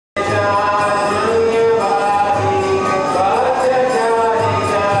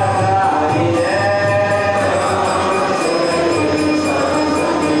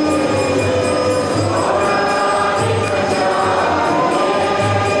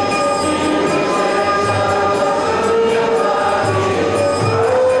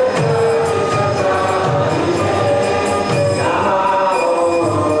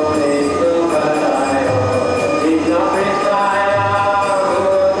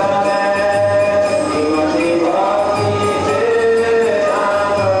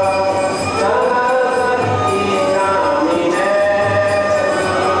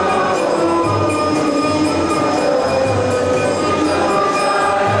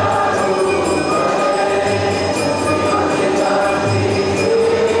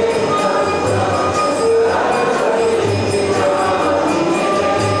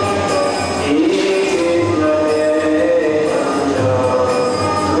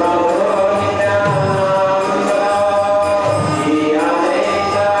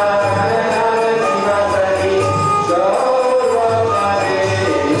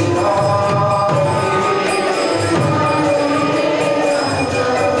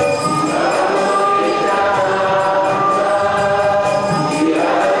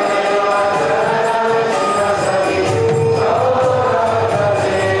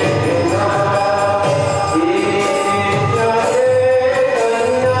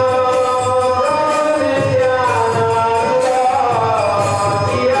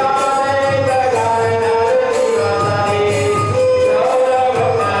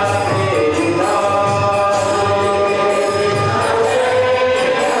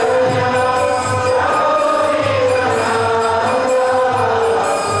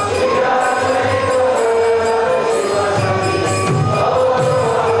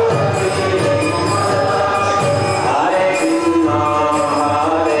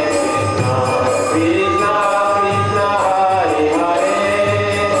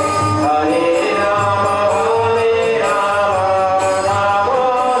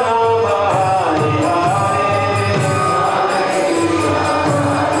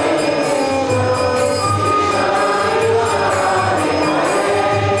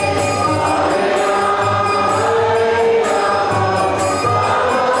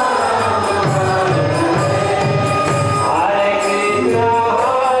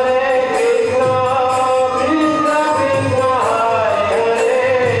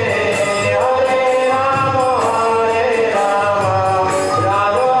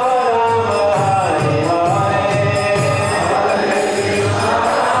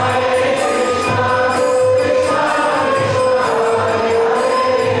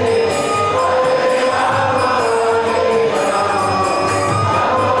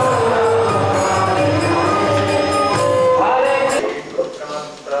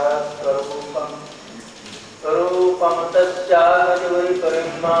स्वरूपम स्वरूपम तस्यागजवै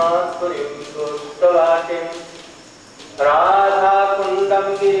परिमात्पुरीं गोस्तवाटिं राधा कुंडम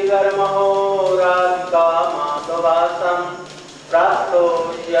गिरिधर्महो राधिका माधवासं प्राप्तो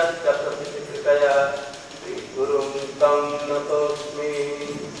यस्य प्रतिकृतया श्रीगुरुं तं नतोऽस्मि।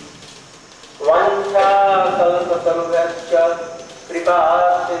 वंशाकल्पतरुभ्यश्च कृपा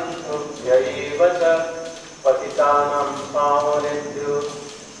सिन्धुभ्यैव च पतितानां पावनेभ्यो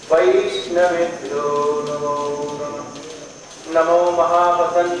वैष्णवेभ्यो नमो नमः। नमो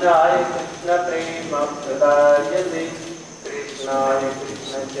महावसन्याय कृष्ण प्रेम प्रदायते कृष्णाय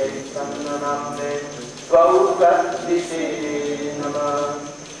कृष्ण चैतन्य नाम्ने गौरक्षिते नमः।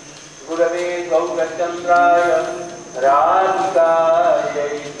 गुरवे गौरचन्द्राय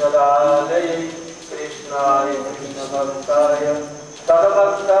राधिकायै तदालयै कृष्णाय कृष्णभक्ताय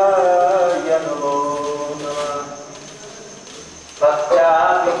तद्भक्ताय नमो नमः। भक्त्या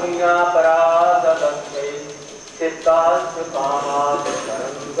विज्ञापराधलक्ष्यै चित्ताश्च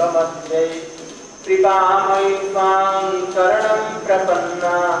कामादितरङ्गमध्यै कृपामयि त्वां शरणं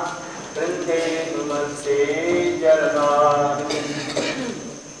प्रपन्ना वृन्दे नुमस्ते चरणानि।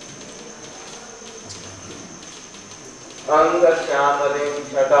 अंगश्यामलिं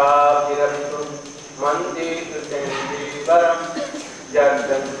छटाभिरन्तुं मन्दीकृतेन्दीवरं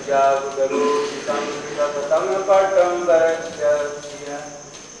जर्दं जागुदरोहितं सततं पटम्बरस्य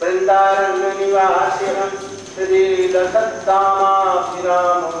वृन्दारण्यनिवासिनं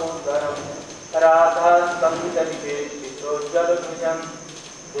श्रीलसत्तामाभिरामोदरं राधास्तं जलिकेशितोज्ज्वलभुजं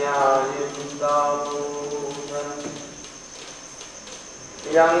ध्यायेन् दामोदरम्।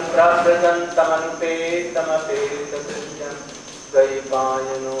 यं प्रव्रजन्तमनुपेतमपेतकृत्यं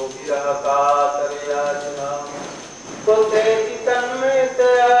द्वैपायनो विरहकातरया जनाम कुतेति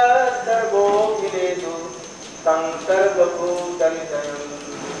तन्मयतया सर्वोऽखिलेषु तं सर्वभूतनिधनं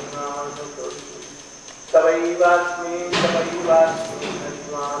तवैवास्मि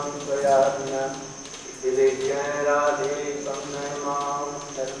नश्वामि त्वया विना इति लेख्य राधे त्वं न मां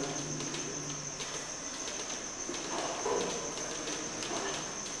शरणं।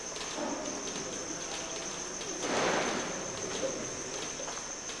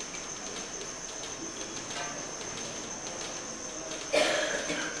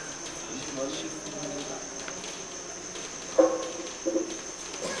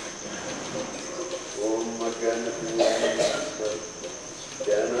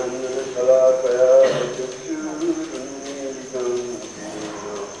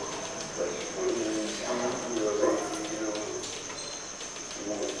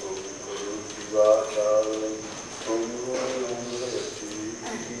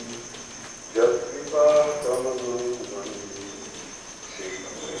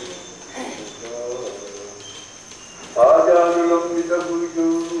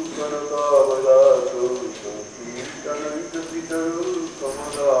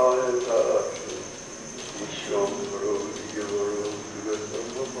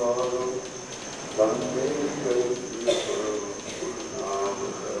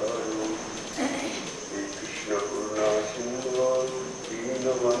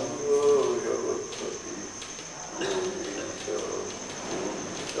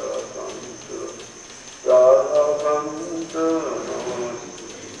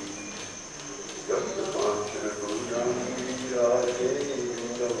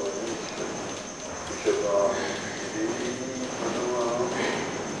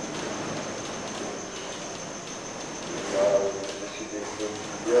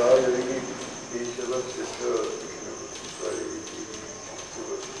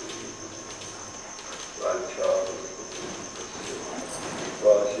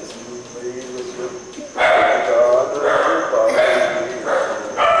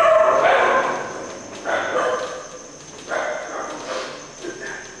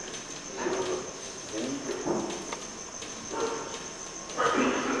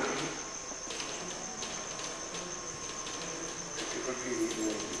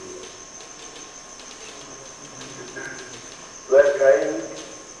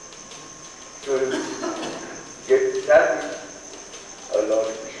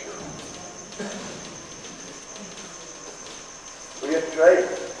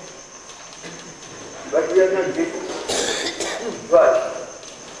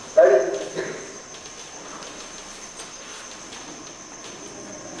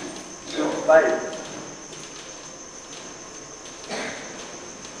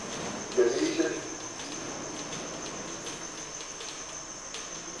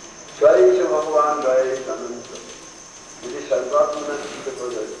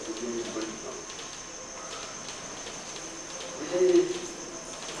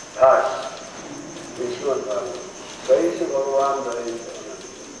 thoughts in Srimad Bhagavatam. Kaisa Bhagavan Dharayanta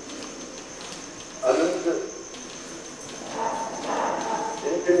Ananta,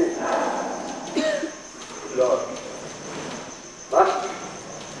 infinite Lord must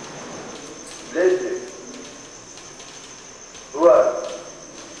bless them who are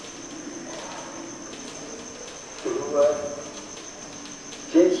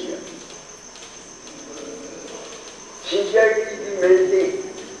sincere. Sincerity is the main thing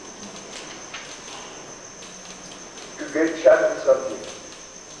to get service of Him.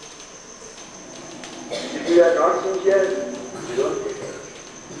 If you are not sincere, you don't get it.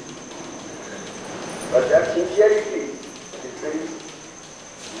 But that sincerity is very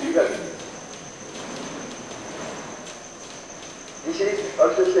difficult. This is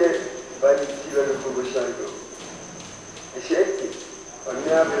also said by the Srimad Goswami. The same thing.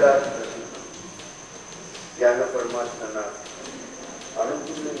 Anya Vilas Prasudha. Jnana Paramatmana.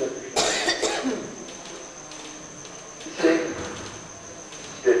 Anukulinga Krishna. The same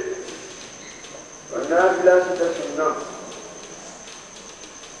statement. Anya Vilas Prasudha.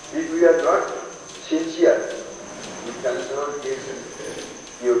 If we are not sincere, we cannot get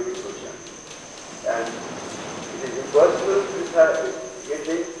pure devotion. And it is impossible to get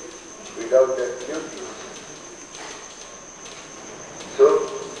it without that pure devotion. So,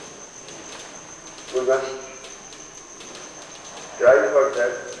 we must try for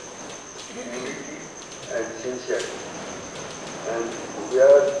that unity and sincerity. And we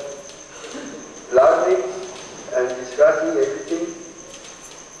are learning and discussing everything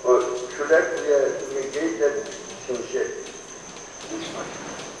so that we get that sincerity. This much.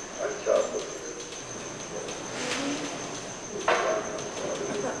 And so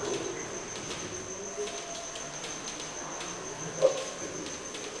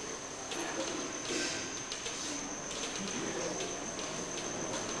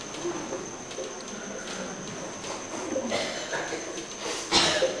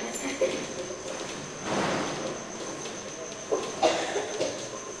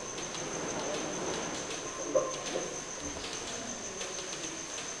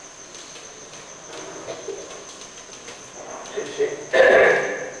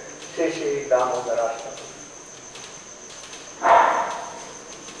Shri Damodarastaka.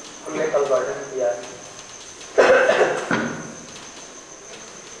 हमने कल वर्णन किया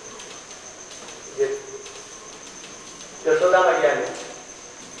यशोदा मैया ने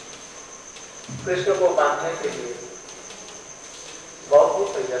कृष्ण को बांधने के लिए बहुत ही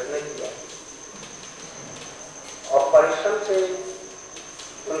प्रयत्न किया और परिश्रम से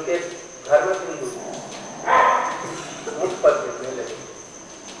उनके धर्म बिंदु मुख पर गिरने लगे।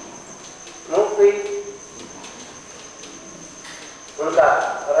 मुख भी उनका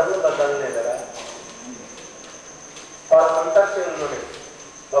रंग बदलने लगा और अंतर से उन्होंने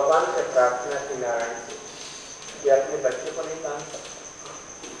भगवान से प्रार्थना की नारायण से कि अपने बच्चे को नहीं बांध सकता।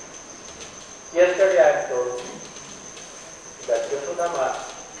 Yesterday I told that Yashoda Ma,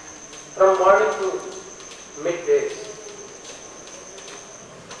 from morning to midday,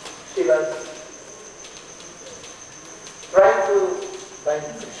 she was trying to bind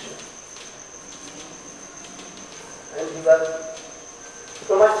Krishna. And he was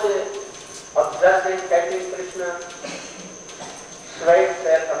so much obsessed in catching Krishna. Sweats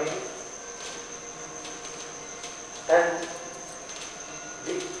were coming. And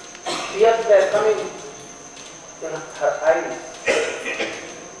the tears were coming in her eyes.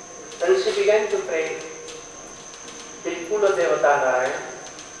 And she began to pray with Kula Devata Narayan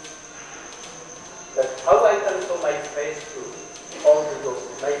that how I can show my face to all those,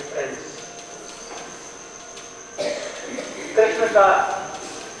 my friends. Krishna saw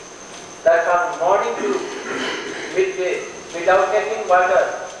that from morning to midday, without taking water,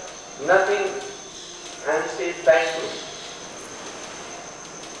 nothing, and she is trying to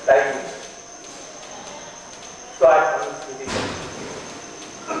die. So I come to the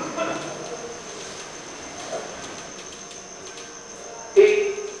he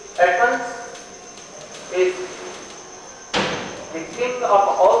at once is the king of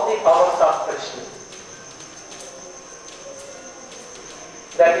all the powers of Krishna.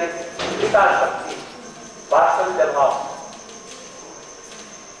 That is Gita Shakti, Vatsalya Bhava.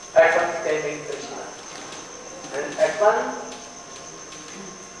 At once came in Krishna. And at once,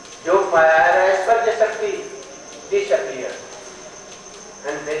 Jog Maya Aishwarya Shakti disappeared.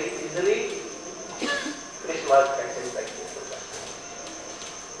 And very easily, Krishna was contained by Krishna.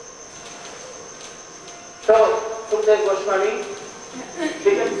 So, Sukadeva Goswami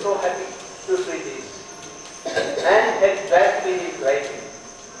became so happy to see this. And exactly his writing.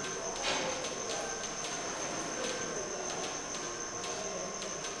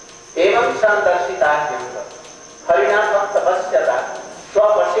 संदर्शिता हरिणा भक्त बस्यता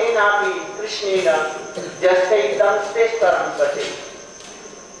स्ववशेनापि कृष्णेन जस्यैतं श्रेष्ठरं पते।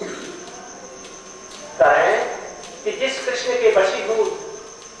 कहें कि जिस कृष्ण के वशीभूत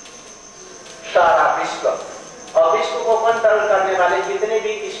सारा विश्व और विश्व को कंट्रोल करने वाले जितने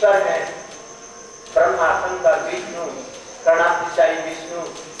भी ईश्वर हैं, ब्रह्मा, शंकर, विष्णु, कर्णातिशायी विष्णु,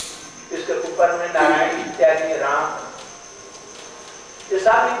 इसके ऊपर में नारायण इत्यादि राम, ये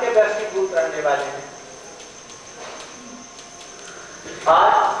सब इनके वशीभूत रहने वाले हैं।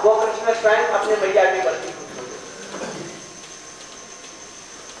 आज वो कृष्ण स्वयं अपने मैया के वशीभूत हो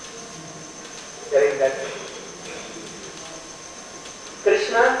गए।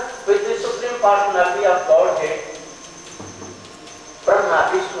 Krishna, with the supreme personality of Godhead, Brahma,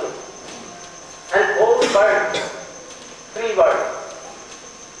 Vishnu, and whole world, three worlds,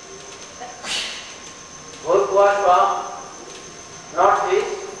 Bhutva, not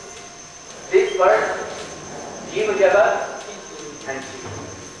this world, Jiva Jagat, and Shiva.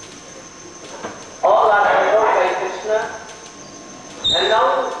 All are controlled by Krishna, and now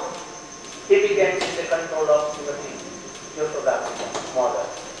he began in the control of Srimad Yashoda, mother.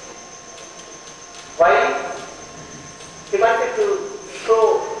 Why? He wanted to show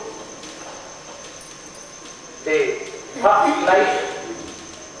the bhakti life,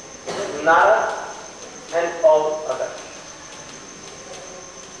 Nara and all others.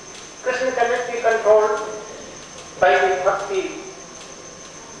 Krishna cannot be controlled by the bhakti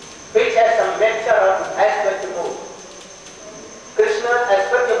which has some vector or aspect move. Krishna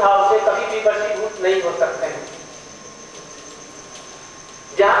ऐश्वर्य भाव से कभी भी वशीभूत नहीं हो सकते हैं।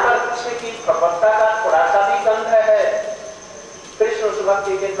 जहां पर कृष्ण की प्रपत्ता का थोड़ा सा भी गंध है, कृष्ण उस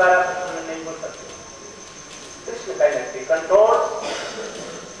भक्ति के द्वारा प्रसन्न नहीं हो सकते। Krishna can be controlled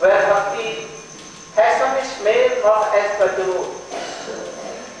where bhakti has some smell of aspect,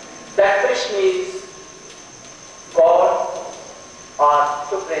 that Krishna is God or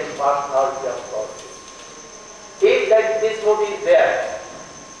supreme personality of God. If this mood is there,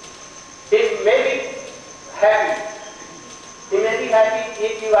 he may be happy. He may be happy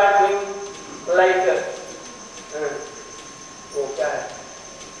if you are doing like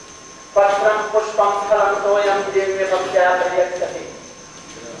Patram Pushpam Phalam Toyam Devya Bhaktya Pariyakshati.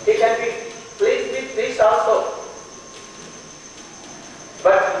 He can be pleased with this also,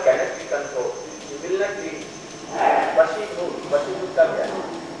 but he cannot be controlled. He will not be Vashibhut. Vashibhut ka kya hai?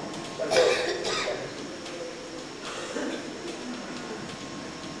 Control.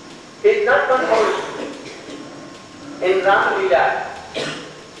 He is not controlled. In Ram Leela,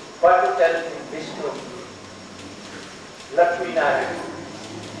 what to tell in Vishnu, Lakshmi Narayan.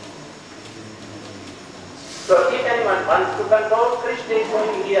 So if anyone wants to control, Krishna is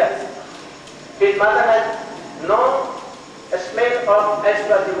going here. His mother has no smell of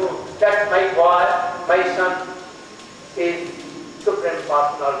Aishwarya that my boy, my son is supreme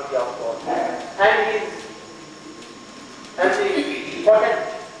personality of God. And the potent,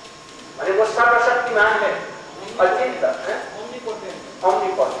 माने वो सर्वशक्तिमान है, अचिंत है,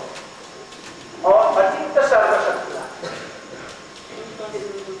 omnipotent, और अचिंत सर्वशक्तिमान।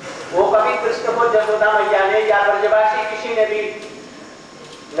 वो कभी कृष्ण को यशोदा मैया ने या ब्रजवासी किसी ने भी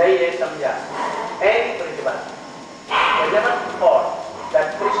नहीं ये समझा। Any Brajwasi, they never thought that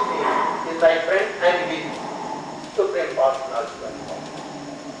Krishna is my friend and he is supreme personality of God.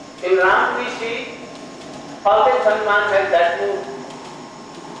 In Ram we see always Hanuman has that move.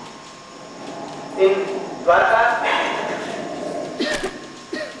 In Dwarka,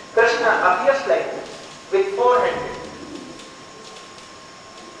 Krishna appears like this, with four hands.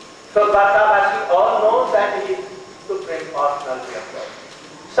 So Dwarkavasi all know that he is supreme personality of God.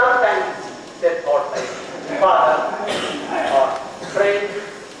 Sometimes they thought like father or friend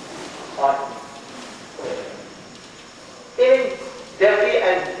or even Devi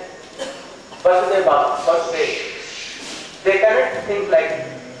and Vasudeva, they cannot think like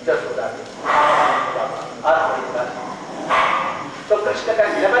Yashoda. So Krishna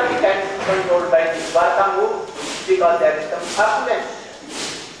can never be controlled by the Dwarka move because there is some argument.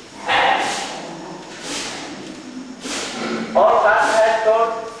 All that has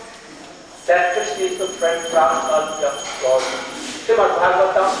told that Krishna is supreme personality of God. Srimad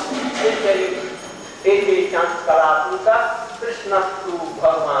Bhagavatam is telling 88 chants Kalapusa, Krishna to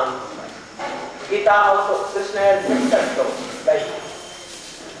Bhagavan. Gita also, Krishna has been controlled like this.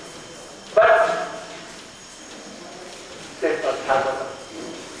 But Srimad Bhagavatam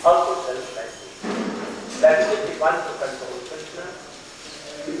also tells like this. That if you want to control Krishna,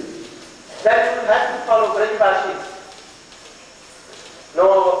 then you have to follow Vrindavan. No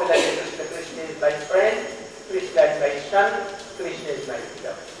Govindaji, Krishna is my friend, Krishna is my son, Krishna is my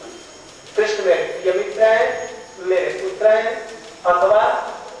beloved son. रहे हैं अथवा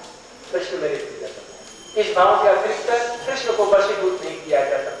कृष्ण मेरे प्रिय हैं। इस भाव के अतिरिक्त कृष्ण को वशीभूत नहीं किया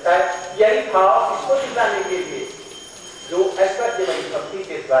जा सकता है। यही भाव इसको दिखाने के लिए जो ऐश्वर्यमयी भक्ति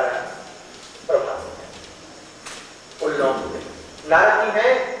के द्वारा प्रभावित है उन लोगों से। नारद जी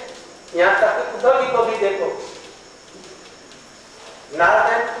हैं, यहाँ तक कि उद्धव जी को भी देखो, Narad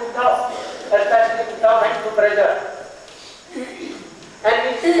and Uddhav, especially Uddhav went to Braja and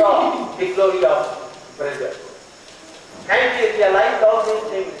he saw the glory of Braja and he realized all these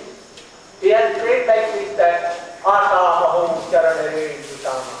things. He has prayed like this that Asa Mahom Charanare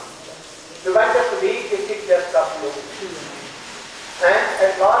Dutama. He wanted to be the chief guest of you. And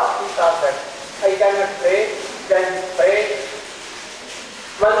at last he thought that I cannot pray, then pray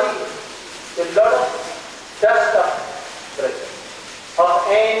only the lot of dust of Braja, of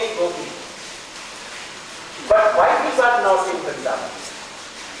any gopi. But why he was not in Vrindavan?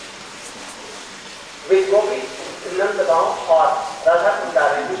 With gopis in Nandagaon or Radha Kunda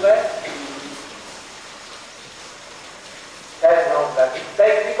everywhere, has not done it.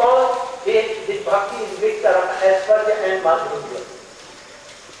 Like because this bhakti is mixture of Aishwarya and Madhurya.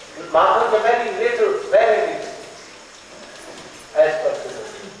 Madhurya very little, very little. As per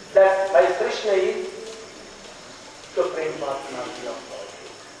that by Krishna is supreme personality of God.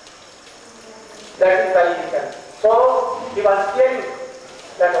 That is why he can. So he was hearing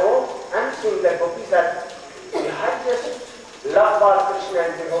that, oh, I am seeing that gopis are the highest love for Krishna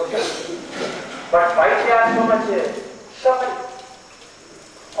and devotion. But why they are so much suffering?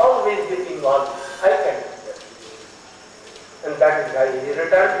 Always getting involved. I can do that. And that is why he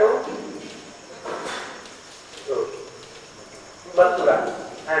returned to Mathura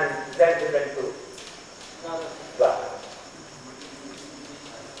and then he went to Dwarka.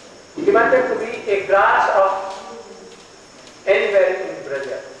 He wanted to be a grass of anywhere in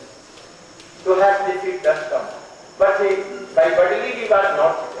Braja, to have the feet dust on. But by bodily he was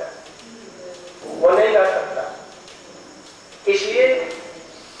not there. वो नहीं जा सकता। इसलिए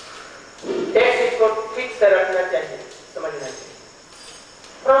एक चीज को ठीक से रखना चाहिए, समझना चाहिए।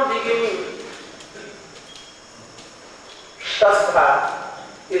 From beginning, Shraddha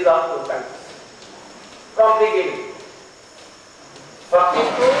is of two kinds. From beginning, Bhakti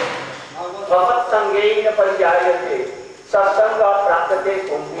Bhavat Sangein Parjayate Satsanga Prakate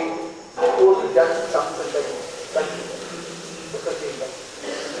Kumbhi Ujjan Samsate.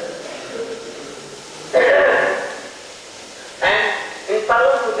 And in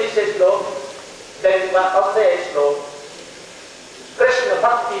parallel to this sloka, there is also a sloka. Krishna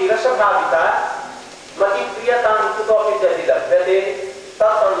Bhakti Rasabhavita Mati Priyatam Kutopi Jadilabhyade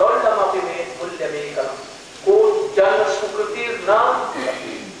Tata Lordamapi Me Mulyame Kalam Ko Jana Sukritir Nam.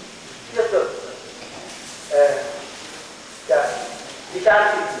 Just विचार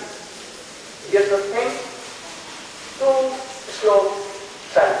कीजिए, ये तो thing to slow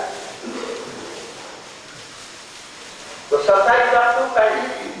side. So Sadha is of two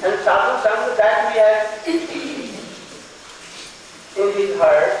kinds, and Sadhu Sangha that we have in his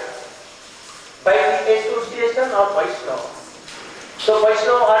heart by the association of Vaishnava. So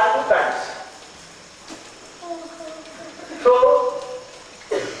Vaishnava are two kinds. So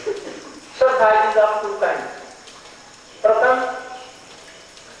Sadha is of two kinds. प्रथम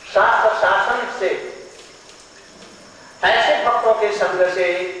शास्त्र शासन से ऐसे भक्तों के संग से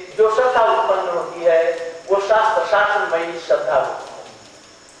जो श्रद्धा उत्पन्न होती है, वो शास्त्र शासनमयी श्रद्धा होती है.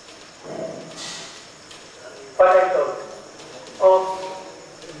 Potato.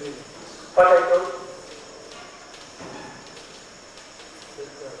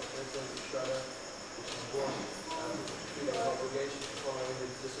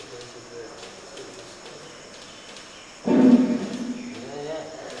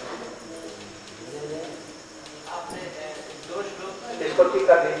 इसको ठीक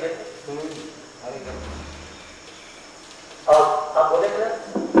कर लीजिए. और आप बोलेंगे ना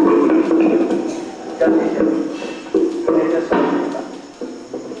जल्दी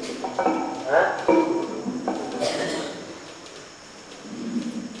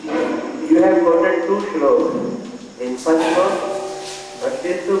You have quoted two shlokas. In first slok,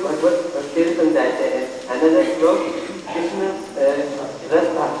 Bhaktistu Bhagavad Bhaktir Sanjayate. Another slok, Krishna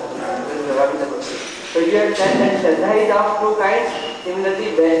Rasa. So you have said that Shraddha is of two kinds. Similarly,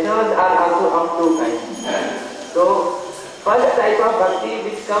 Vaishnavas are also of two kinds. So first type of bhakti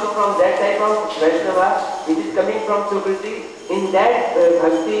which comes from that type of Vaishnava, which is coming from Sukriti, in that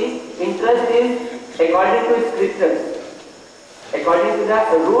bhakti, interest is according to scriptures, according to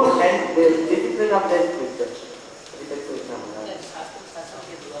the rule and the discipline of the scriptures.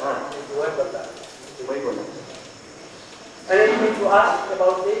 Anything to ask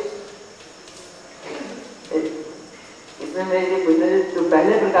about this? इस इसमें मैं ये पूछना जो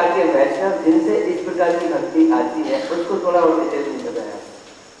पहले प्रकार के वैष्णव जिनसे इस प्रकार की भक्ति आती है उसको थोड़ा और डिटेल में बताया।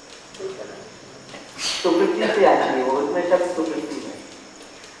 सुकृति से आती है वो, उसमें शब्द सुकृति है।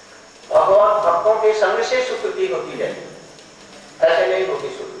 भगवत भक्तों के संग से सुकृति होती है, ऐसे नहीं होती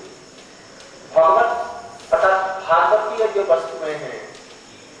सुकृति। भगवत अर्थात भागवतीय जो वस्तुएं हैं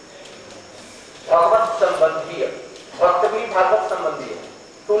भगवत संबंधी, भक्त भी भागवत संबंधी है।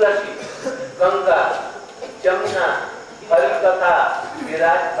 तुलसी, गंगा, जमुना, हरि कथा,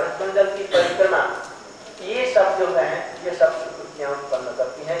 विराट भक्तमंडल की परिक्रमा, ये सब जो है ये सब सुकृतियां उत्पन्न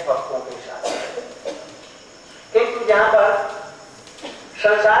करती हैं भक्तों के साथ। किंतु जहां पर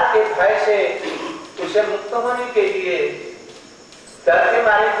संसार के भय से उसे मुक्त होने के लिए डर के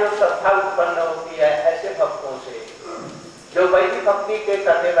मारे जो श्रद्धा उत्पन्न होती है ऐसे भक्तों से जो वैदिक भक्ति के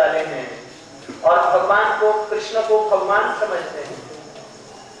करने वाले हैं और भगवान को, कृष्ण को भगवान समझते हैं,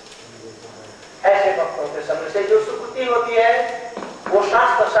 ऐसे भक्तों के संग से जो सुकृति होती है वो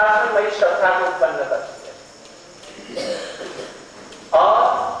शास्त्र शास्त्रमयी श्रद्धा को उत्पन्न करती है और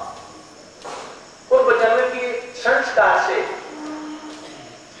पूर्व जन्म की संस्कार से,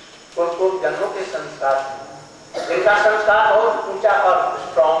 पूर्व जन्मों के संस्कार, इनका संस्कार बहुत ऊंचा और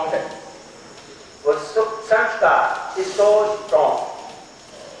स्ट्रॉन्ग है। वो संस्कार is so strong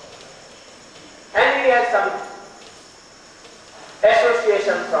and he has some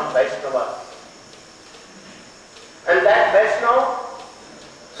association from Vaishnava, and that Vaishnava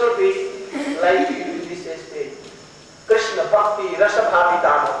should be like this stage. Krishna Bhakti Rasa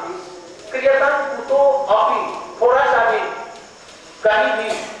Bhavitamati Kriyatam Kuto Api, थोड़ा सा भी कहीं भी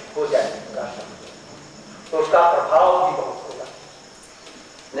हो जाएगा तो उसका प्रभाव भी बहुत होगा।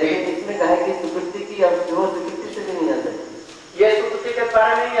 लेकिन इसमें कहा कि सुकृति की अब वो सुकृति से भी नहीं आ सकती, ये सुकृति के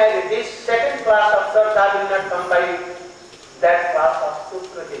द्वारा नहीं आएगी। This second class of Shraddha will not come by that class of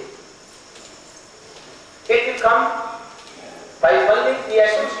Sukriti. It will come by only the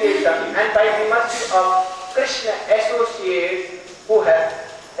association and by the mercy of Krishna associates who have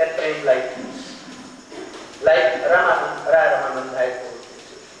a prem like this, like Ramananda.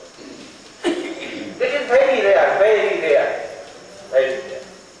 It is very rare, very rare, very rare.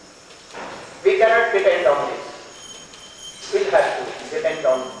 We cannot depend on this. We have to depend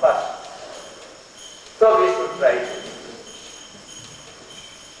on first. So we should try to.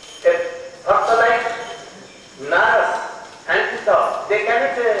 If bhakta like Narayan and Sita, they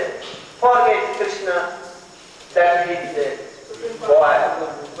cannot forget Krishna that he is a boy,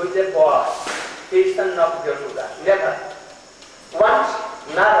 who is a boy. He is son of Yashoda. Never. Once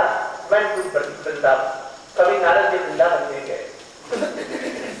Narayan went to Vrindavan. कभी नारद जी वृंदावन में गए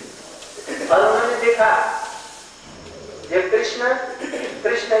और उन्होंने देखा ये Krishna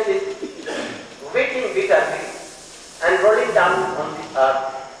is weeping bitterly and rolling down on the earth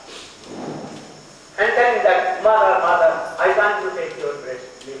and telling that, Mother, I want to take your breast,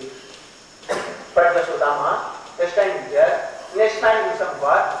 please. But Yashodama is standing there, smiling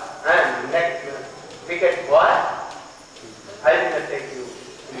somewhat, and next wicked boy, I will not take you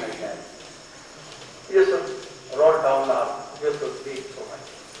in my hand. You should roll down now, you should weep so much.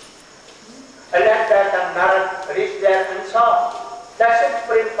 And at that time Narayan reached there and saw that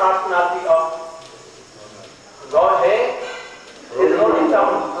supreme personality of Godhead is rolling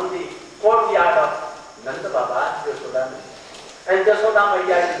down on the courtyard of Nanda Baba, Yashoda, and Yashoda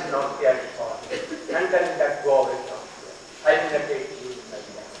Maya is not there before, and telling that go away from here. I will not take you in my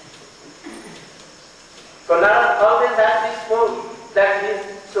hand. So Narayan always has this mood that he is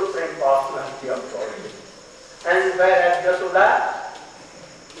supreme personality of Godhead. And whereas Yashoda,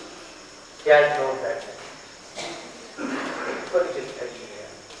 he has known that. But it is very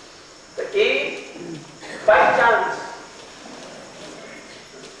rare. But if by chance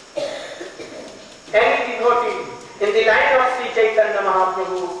any devotee in the line of Sri Chaitanya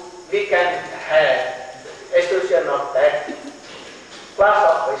Mahaprabhu, we can have association of that class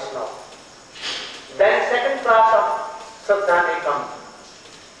of Vaishnava. Then second class of Shraddha may come.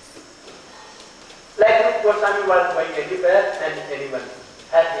 Like Goswami was going anywhere and anyone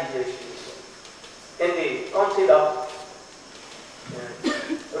had his association. In the council of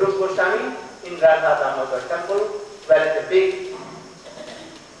Rupa Goswami in Radha Damodar temple, where the big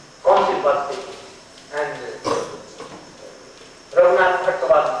council was taken, and Raghunath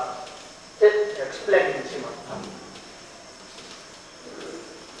Bhattavad is explaining Srimad.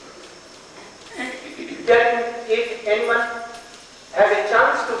 If anyone have a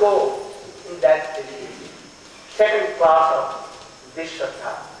chance to go in that second class of this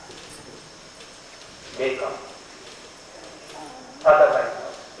Shraddha, may come. Otherwise,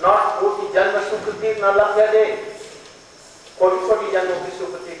 not koti janma sukriti na labhya de. Koti janma ki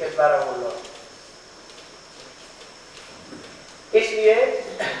sukriti ke द्वारा वो लोग इसलिए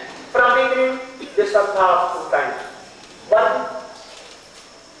from beginning the Shraddha of two kinds. One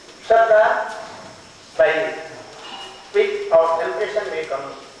Shraddha by which our impression may come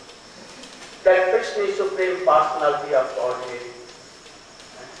that Krishna is Supreme Personality of Godhead.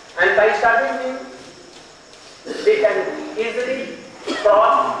 And by studying him, we can easily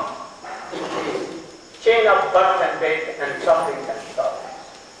cross the chain of birth and death and suffering and sorrow.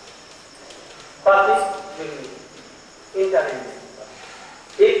 For this, we will enter in this.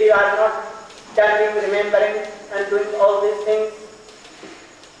 If you are not chanting, remembering and doing all these things,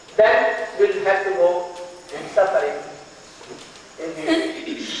 then we will have to go in suffering in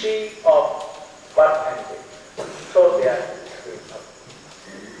the sea of birth and death. So they are doing suffering.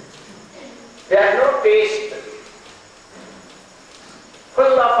 There are no taste,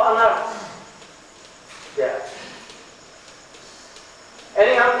 full of honor. There.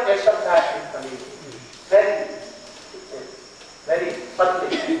 Anyhow, a Shraddha is coming. Very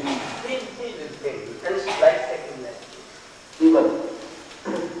public. He will take and it's like taking that.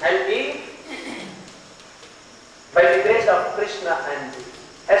 And if by the grace of Krishna and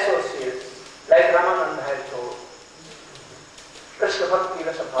associates, like Ramananda has told, Krishna Bhakti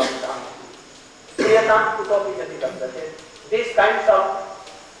Rasa Bhavitam, Priyatam Kutopi Jati Kaptate, these kinds of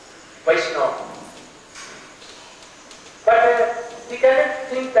Vaishnava. But he cannot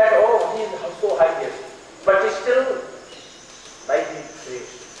think that, oh, he is so highest. But he still, by the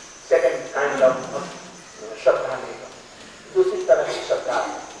second kind of Shraddha Nega, दूसरी तरह की श्रद्धा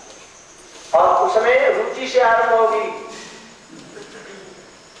और उसमें रुचि से आरंभ होगी.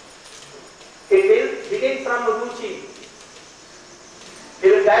 It will begin from ruchi. He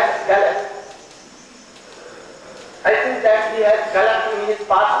will get gallant. I think that he has gallant in his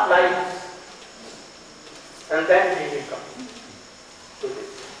past lives, and then he will come to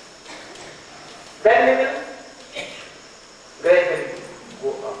this. Then he will gradually go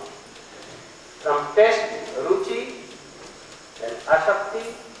up from taste, ruchi, then asakti,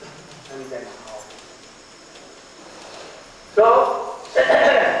 and then how. So,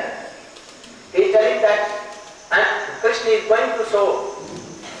 he is telling that, and Krishna is going to show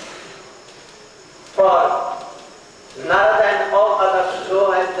for Narada and all others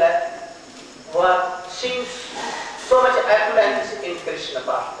so as that who are seeing so much affluence in Krishna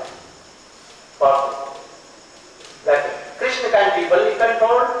pastime. For that Krishna can be fully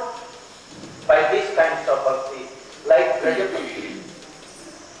controlled by these kinds of bhakti, like Braja Bhakti.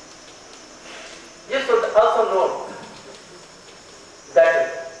 You should also note that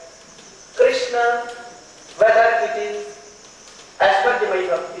Krishna, whether it is Aishwarjamai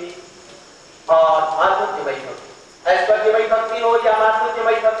Bhakti or Madhurjamai Bhakti, Aishwarjamai Bhakti हो या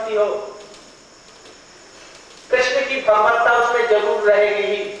Madhurjamai Bhakti हो, कृष्ण की भगवत्ता उसमें जरूर रहेगी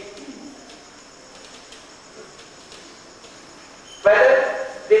ही. Whether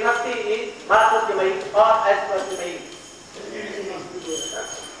the bhakti is Madhurjamai or Aishwarjamai.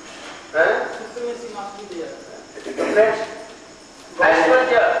 Friends,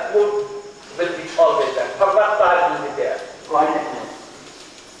 Aishwarja mood will be always there. Bhagavatta will be there.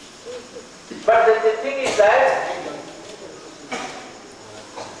 But the thing is that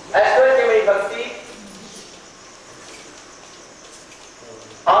Aishwarjamai Bhakti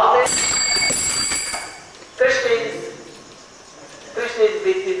always Krishna is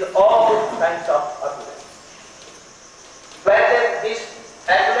with all kinds of affluence. Whether this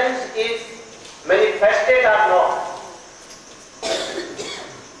affluence is manifested or not.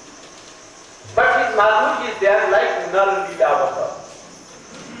 But his Madhurya is there like Nal Leela,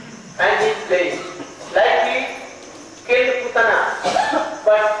 and he is playing. Like he killed Putana,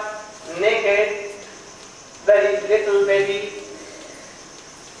 but naked, very little baby.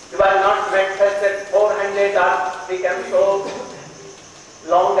 He was not manifested, 400 or became so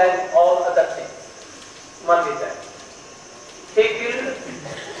long and all other things. One is that. He killed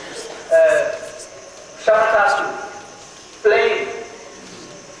Shamatasu, plain.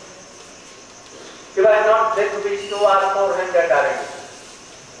 He was not said to be 2 or 400 already.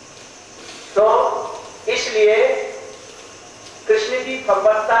 So, इसलिए कृष्ण की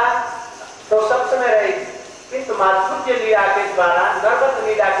भगवत्ता तो सब समय रहेगी, किंतु माधुर्य लीला के द्वारा, नर्मद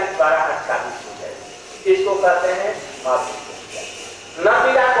लीला के द्वारा आच्छादित हो जाएगी. इसको कहते हैं माधुर्य. नर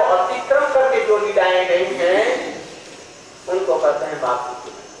लीला को अतिक्रम करके जो लीलाएं गई हैं, उनको कहते हैं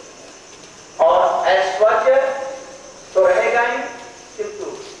माधुर्य. और ऐश्वर्य तो रहेगा ही, किंतु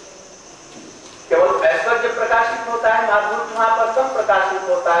केवल ऐश्वर्य प्रकाशित होता है, माधुर्य वहां पर कम प्रकाशित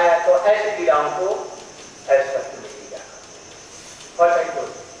होता है. तो ऐसी लीलाओं को ऐश्वर्य में ली जाता है.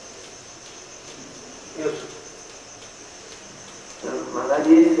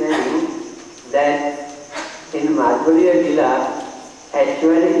 Maharaja is saying that in Madhurya Lila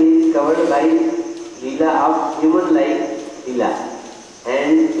Actually is covered by Leela of human life Leela.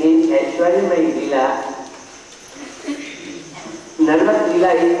 And in Aishwarya Leela, Narvad Leela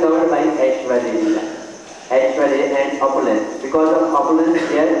is covered by Aishwarya Leela. Aishwarya and opulence. Because of opulence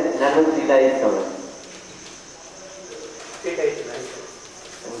here, Narvad Leela is covered.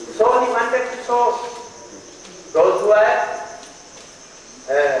 So he wanted to show those who are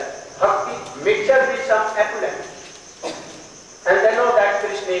bhakti mixture with some opulence. And they know that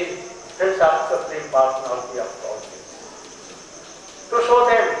Krishna is himself supreme personality of God. To show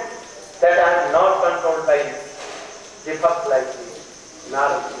them that I am not controlled by the bhakt like this,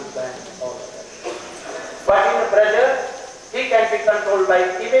 Narayan and all that. But in Braja, he can be controlled by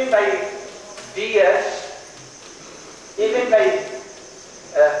even by deers, even by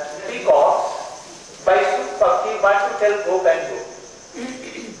peacocks, by Sukpakti, what to tell go and go.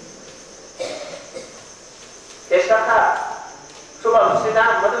 Esatha, Subham,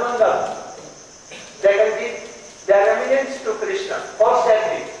 Siddham, Madhumangal, they can give their eminence to Krishna,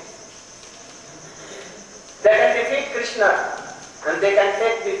 forcibly. They can defeat Krishna and they can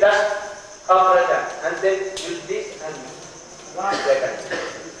take the dust of Raja and then use this and they can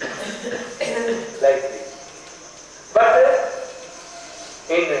like this. But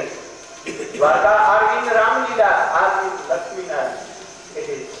in Dwarka or in Ram Leela or in Lakshmi Narayan, it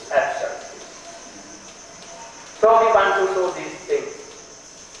is absurd. So we want to show these things.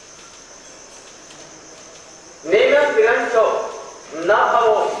 Nema Virancho Na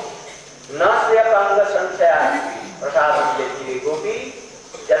Bhavo Na Sriyapanga Sansaya Prasadam Yeti Gopi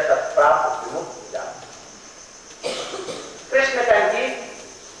Jasa Prapta Mukti. Krishna can give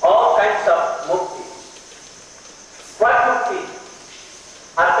all kinds of mukti. What mukti?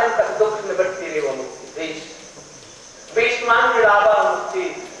 Atyantak dukh nivritti reva mukti. These. Bhishman Virava mukti.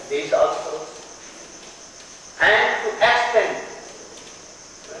 These also. And to extend,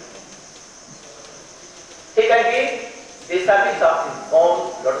 he can give the service of his own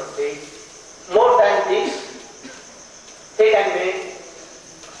lotus feet. More than this, he can make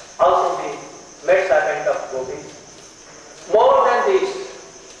also the maid servant of Gopi. More than this,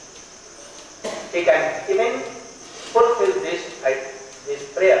 he can even fulfill this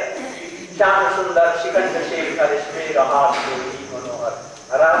prayer. Shama Sundar Shikanda Shekhar Shme Rahar Devi Manohar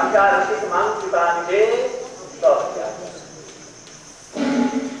Radhika Rasik Mang Kripanide. He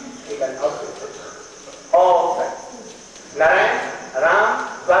can also do all that. Narayan, Ram,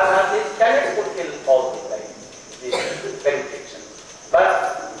 Dwarka cannot fulfill all these benedictions. But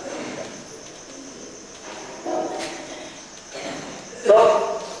so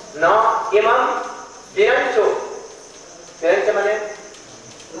now Imam Virancho. Virancho means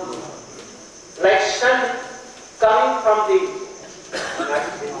like sun coming from the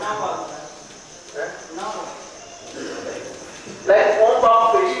like womb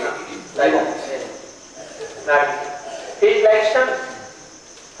of Krishna, like that. He is like sun,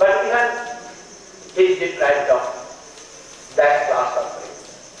 but even he is deprived of that class of praise.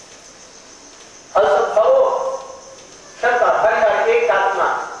 Also, Bhavo, Shankar, Harihar, Ek Atma,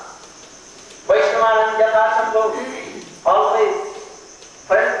 Vaishnavanand Yatha Sambhav, always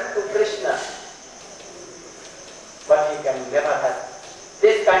friend to Krishna, but he can never have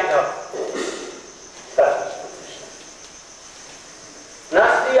this kind of service.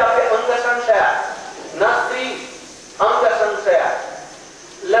 Nastri ape anga sansaya, Nastri anga sansaya,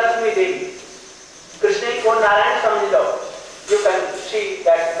 Lakshmi Devi. Krishna ko Narayan samjh lo. You can see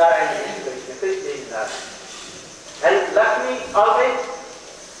that Narayan is Krishna, Krishna is Narayan. And Lakshmi always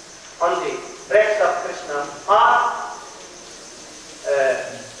on the breast of Krishna are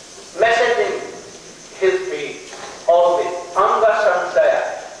messaging his feet, always. Anga sansaya.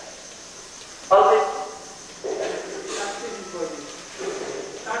 Always.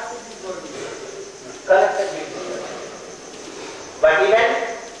 But even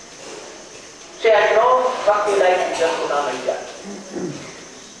she had no bhakti like Jasoda Maiya.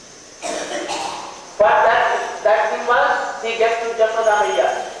 But that thing was, he gave to Jasoda Maiya.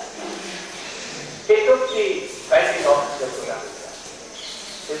 He took the binding of Jasoda Maiya.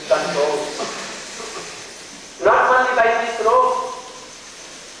 His control. Not only by this robe,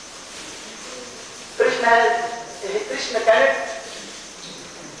 Krishna cannot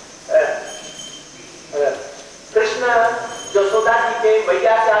Krishna Yashoda ji के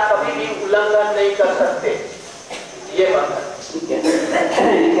मैया का कभी भी उल्लंघन नहीं कर सकते, ये बंधन।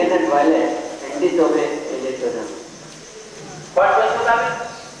 But Yashoda will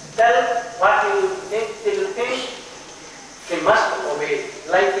tell what you think, she will think, she must obey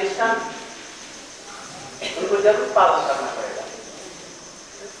like this son. उनको जरूर पालन करना पड़ेगा।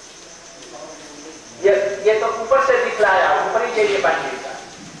 ये तो ऊपर से दिखलाया, ऊपरी चाहिए पानी का,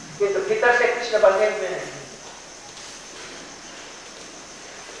 किंतु भीतर से कृष्ण बंधे हुए हैं।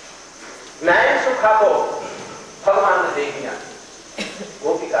 नयन सुखा को भगवान ने दे दिया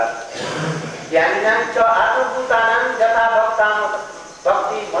गोपिका। ज्ञानिनां च आत्मभूतानां यथा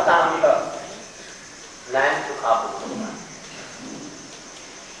भक्ति मतामिह नयन सुखा भगवान।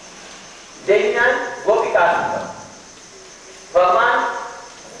 Dehinan Gopika Bhagavan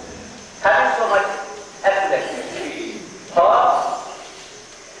having so much affection for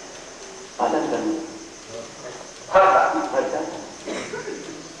Bharta,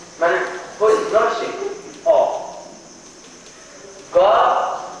 who is nourishing all. God,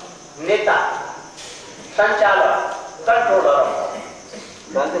 Neta, Sanchalak, controller of all.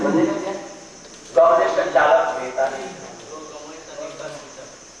 God is Sanchalak, Neta.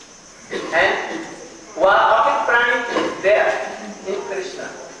 And walking prani is there in Krishna,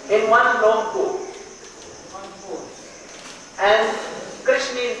 in one lone pool. And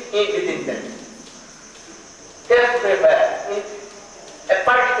Krishna is within them. Everywhere, in a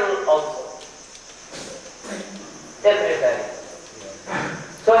particle also. Everywhere.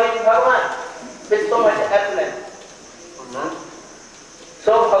 So in Bhagavan, with so much affluence.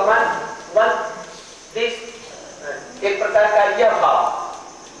 So Bhagavan wants this, एक प्रकार का यह भाव.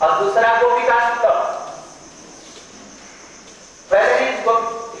 और दूसरा गोपिका सुख, whether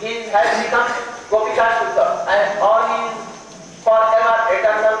he has become गोपिका सुख or he is forever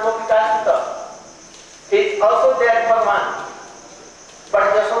eternal गोपिका सुख, he is also there Bhagavan. But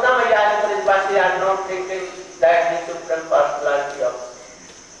Yashoda Maya and Vrindavan are not thinking that he is supreme personality of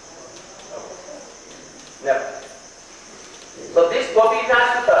never. So this गोपिका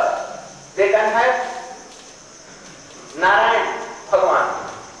सुख, they can have Narayan Bhagavan,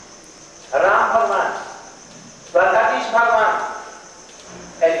 Ram Bhagavan, Bhagavatis Bhagavan,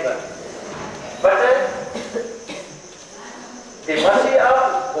 anyone. But the mercy of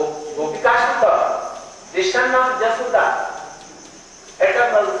Gopika Sutta, the son of Jasuda,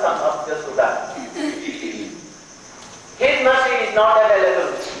 eternal son of Jasuda, his mercy is not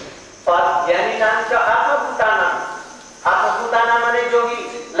available for Jnaninam cha Atmabhutanam. Atmabhutanam means yogi,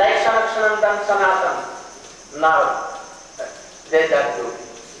 like Sanakshanandam Sanatan, now they are yogi.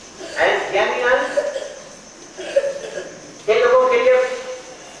 And ज्ञानियां के लोगों के लिए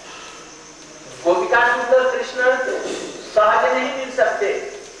गोपिका सुंदर कृष्ण सहज नहीं मिल सकते.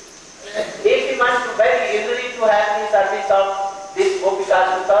 If you want to very easily to have the service of this Gopika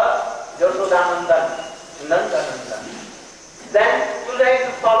Sutta, Yashodanandan, Nandanandan, then you have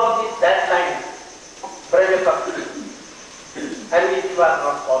to follow that line, Braja Bhakti. And if you are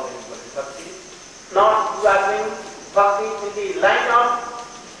not following Braja Bhakti, not you are doing Bhakti in the line of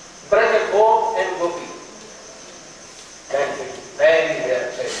Braja Gop and Gopi. That is very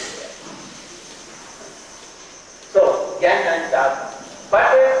rare, very rare. So, Gyan and Chad.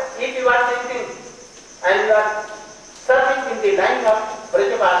 But if you are thinking and you are searching in the line of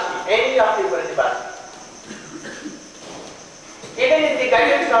Brajavasi, any of the Brajavasi, even in the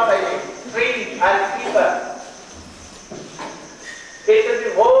guidance of a tree and keeper, it will be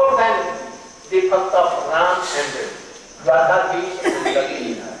more than the Bhakta of Ram and Dwarkadhish and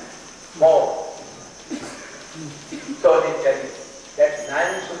Lakshmi. More. So they tell you that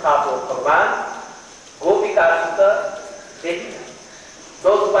Nayan Sukhapo Bhagavan, Gopika Sutta, Dehinan.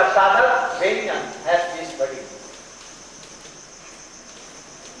 Those who are sadhak, Dehinan, have this body.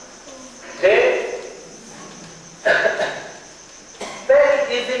 They very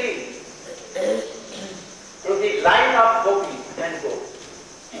easily in the line of Gopi and Go,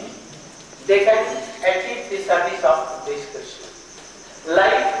 they can achieve the service of this Krishna.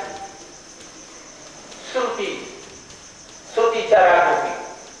 Like Shruti Chara Gopi,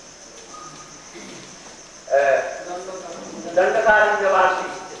 Dandakaranyavasi,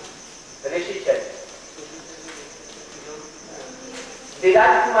 Rishi Chari, the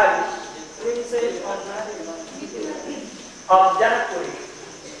Rajkumari of Janakpuri,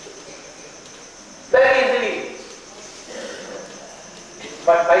 very easily.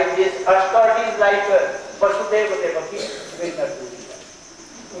 But by this austerities like Vasudeva Devaki, will not do it.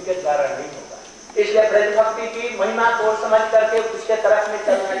 उनके द्वारा नहीं होगा. इसलिए ब्रज भक्ति की महिमा को समझ करके उसके तरफ में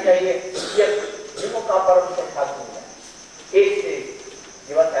चलना चाहिए. ये जीवों का परम सौभाग्य है. इससे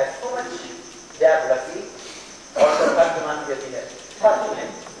जीवन है so much they are lucky और सौभाग्यवान व्यक्ति है.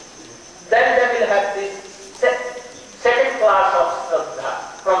 Then they will have this second class of Shraddha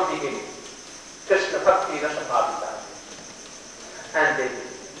from the beginning. Krishna Bhakti Rasa Bhavita. And they will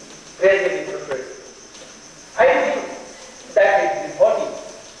gradually progress. I think that is the body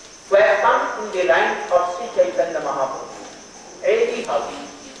who have come in the line of Sri Chaitanya Mahaprabhu, anyhow.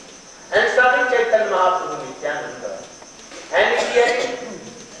 And some Chaitanya Mahaprabhu Nityananda. And hearing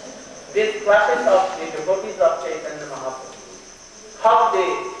these classes of the devotees of Chaitanya Mahaprabhu, how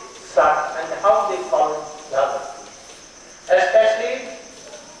they sought and how they followed Bhagavad. Especially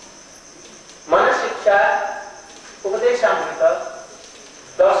Manasiksha, Upadeshamrita,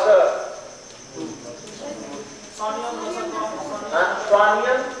 Dasa,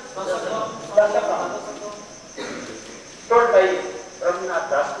 Swanyam, Dasakam, told by Raghunath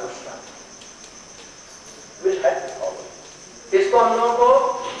Das Goswami, will have to follow. इसको हम लोगों को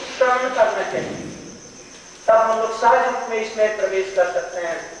श्रवण करना चाहिए, तब हम लोग सहज रूप में इसमें प्रवेश कर सकते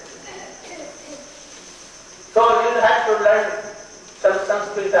हैं. So you have to learn some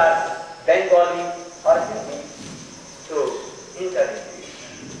Sanskrit or Bengali or Hindi to enter it.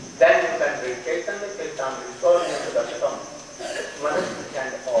 Then you can read Chaitanya Charitamrita, Swanyam Dasakam, Manasya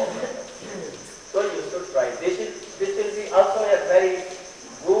and all that. So you should try. This will be also a very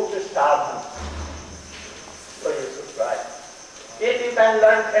good sadhana. So you should try. If you can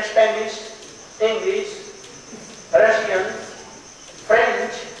learn Spanish, English, Russian,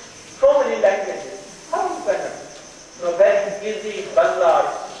 French, so many languages, how you can learn? No, very easy, Bangla,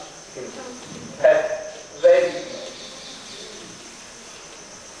 very easy.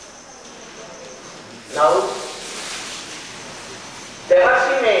 Now,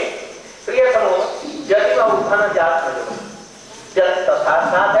 देवर्षि में प्रियतमो जतिवा उत्थान जात मजो जत तथा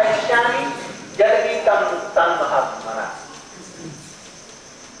साधयिष्यामि जदपि तम महात्मना.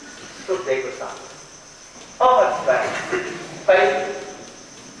 Sukadeva Goswami offers by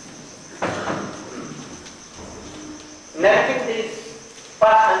narrating these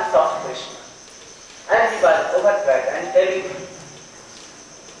pastimes of Krishna, and he was overjoyed and telling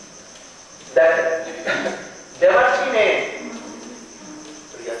that Devarshi ne,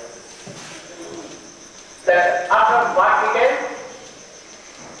 that after what began,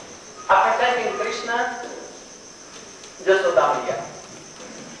 after telling Krishna, Jasoda Maya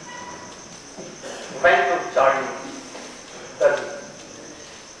went to join Goswami.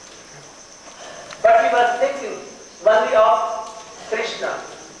 But he was thinking only of Krishna.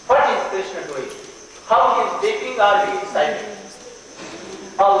 What is Krishna doing? How he is dipping or he is silent?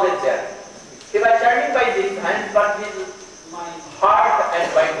 Always there. He was turning by his hand, but his heart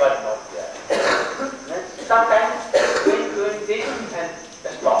and mind was not there. Sometimes doing this and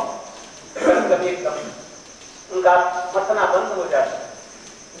stop. कभी एकदम उनका मथना बंद हो जाता है.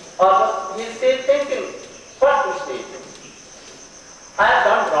 Or he is still thinking, what to say? I have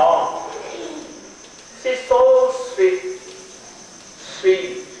done wrong. She is so sweet,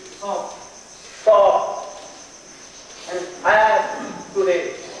 soft, and I have today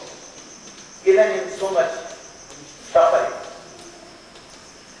given him so much suffering.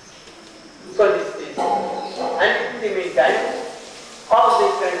 So this is, and in the meantime, all the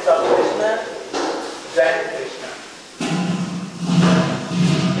friends of Krishna joined Krishna.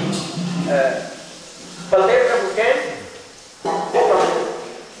 Baldev Prabhu came from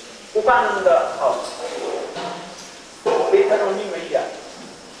Upananda house with her only Maya,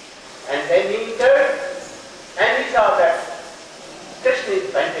 and then he entered and he saw that Krishna is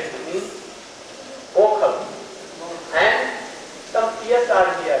painted in ochre and some ears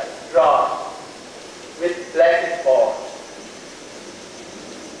are here drawn with black spots.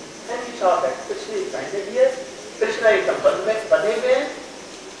 And he saw that Krishna is painted here. Krishna is बंधे हुए हैं.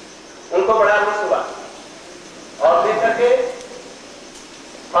 उनको बड़ा रोष हुआ और देख करके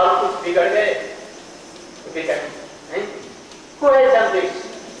और कुछ बिगड़ गए. Who has done this?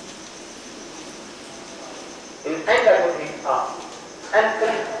 In anger would he ask, and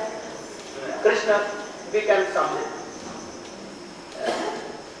Krishna became something.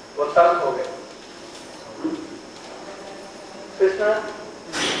 वो तर्क हो गए. Krishna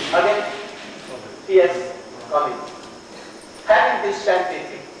again tears coming, having this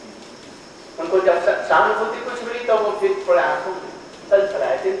scientific. उनको जब सहानुभूति कुछ मिली तो वो फिर थोड़ा आंसू चल चला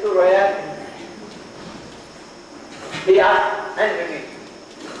है, किंतु रोया. He asked and repeated,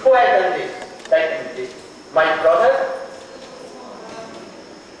 who has done this? Like this, my brother?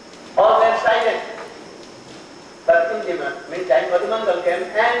 All were silent. But in the meantime, Madhumangal came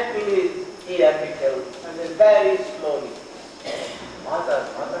and in his ear he told, and then very slowly, Mother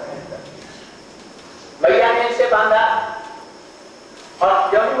has done this. मैया ने इसे बांधा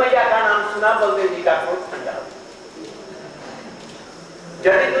और जब मैया का नाम सुना बलदेव जी का क्रोध ठंडा हो.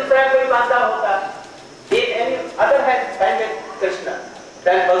 यदि दूसरा कोई बांधा होता, if any other had banded Krishna,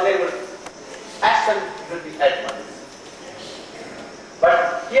 then Baldev would action would be admonished. But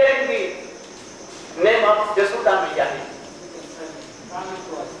hearing the name of Jasoda Maya,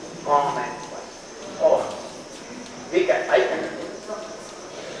 calm and quiet. Oh, I can.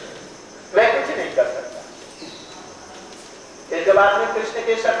 मैं कुछ इसके बाद में कृष्ण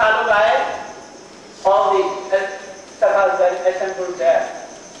के सखा लोग आए, all the sakhas were assembled there,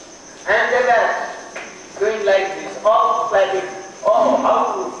 and they were doing like this, all clapping. Oh,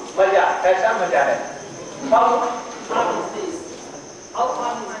 how मजा, कैसा मजा है? How fun is this? How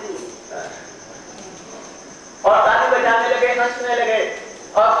fun is this? और ताली बजाने लगे, हंसने लगे,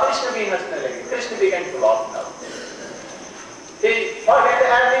 और कृष्ण भी हंसने लगे. Krishna began to laugh now. He forget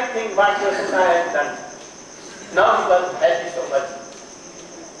everything what Yashoda had done. Now he was happy so much.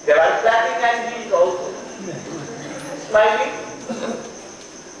 They were clapping and he is also smiling.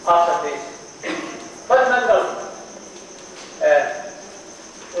 After this, Padmangal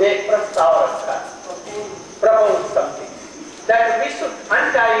ने प्रस्ताव रखा, proposed something that we should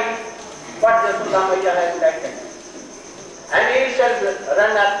untie what Yashoda Maiya has taken, and he shall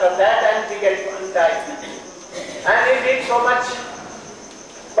run after that and began to untie. And he did so much,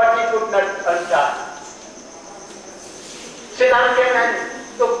 but he could not untie. Srimad came and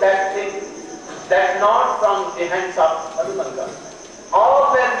took that thing, that knot from the hands of Padmangal.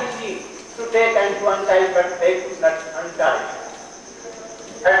 All were busy to take and to untie, but they could not untie.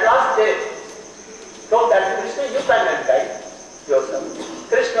 At last they told that Krishna, you can untie yourself.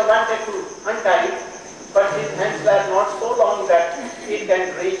 Krishna wanted to untie it, but his hands were not so long that he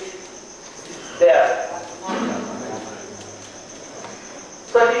can reach there.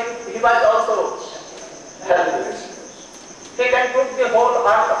 So he was also helpless. He can put the whole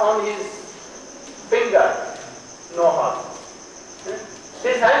earth on his finger, no harm.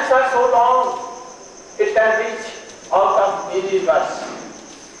 His hands are so long, it can reach out of the universe.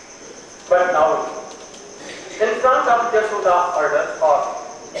 But now, in front of Yashoda order or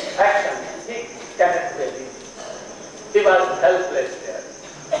action, he cannot do anything. He was helpless there.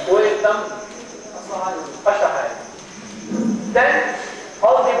 वो एकदम असहाय. Then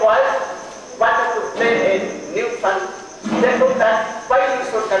all the boys wanted to play a new fun. They thought that why you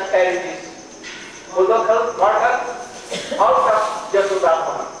should not carry this Udokal water out of Yashoda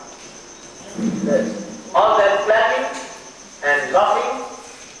Maha. Yes. All that clapping and laughing,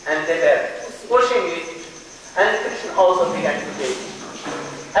 and they were pushing it, and Krishna also began to take it.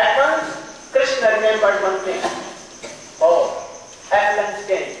 At once, Krishna remembered one thing. Oh, Athens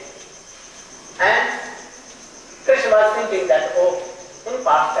came. And Krishna was thinking that, oh, in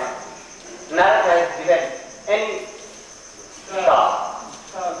past time, Narayan has given any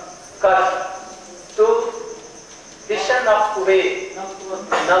curse to the son of Kube,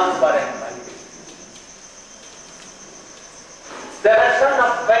 Nambara and Mani. They were son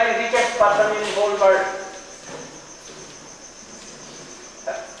of very richest person in the whole world.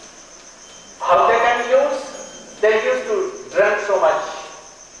 How they can use? They used to drink so much,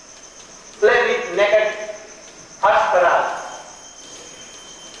 play with naked ashtaras,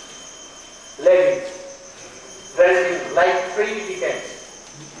 leggings, dressing like free weekends.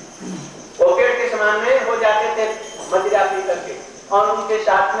 Pocket के समान में हो जाते थे मदिरा P करके, और उनके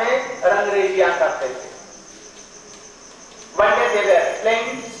साथ में रंगरेजियां करते थे. One day they were playing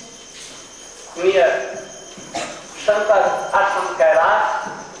near Shankar Ashram Kailash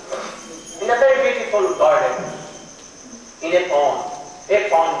in a very beautiful garden, in a pond. एक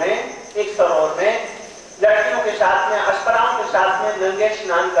pond में, एक सरोवर में लड़कियों के साथ में, अश्पराओं के साथ में नंगे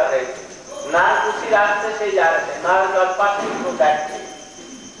स्नान कर रहे थे. नारद उसी रास्ते से जा रहे थे. नारद और passing through that way.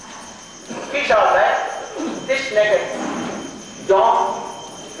 He saw that this naked John,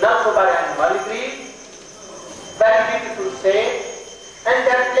 Nambara and Maligri, very beautiful shade, and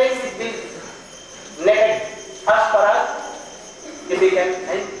they are playing with these naked ashparas. He became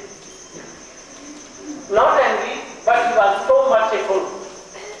angry. Not angry, but he was so merciful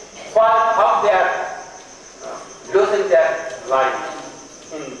for how they are losing their lives.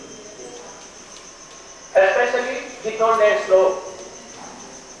 Especially, he told a slope.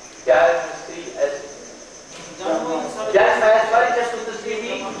 जन्मैश्वर्य सुतश्री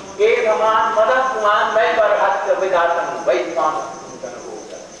के भगवान मदन कुमार मैं Barhat विदातन वैद्वान.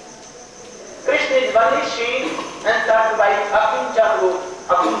 Krishna is only seen and served by Akinchan,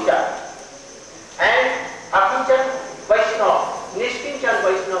 and Akinchan Vaishnava, Nishkinchan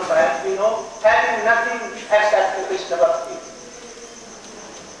Vaishnava perhaps we know, having nothing except Krishna Bhakti.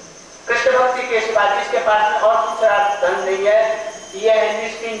 Krishna Bhakti के सिवा जिसके पास में और दूसरा धन नहीं है, ये है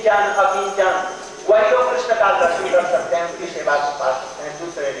निष्किंचन, अकिंचन. वही लोग कृष्ण का दर्शन कर सकते हैं, उनकी सेवा को पा सकते हैं,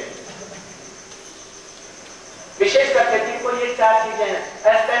 दूसरे नहीं. विशेष करके जिनको ये चार चीजें हैं,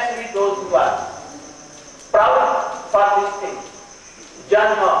 especially those who are proud for this thing,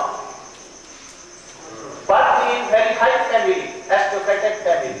 जन्म, birth in very high family, aristocratic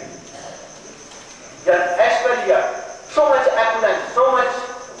family, Aishwarya, so much affluence, so much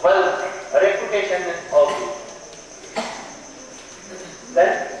wealth, reputation and all this.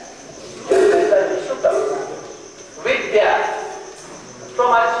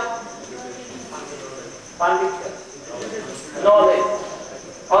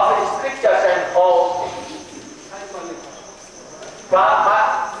 of scriptures and all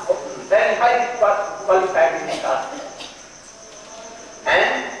very highly qualified in Shastra.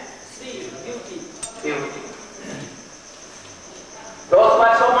 And beauty. Those who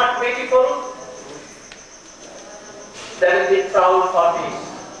are so much beautiful, they will be proud for this.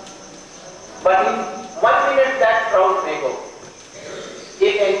 But in 1 minute that proud may go.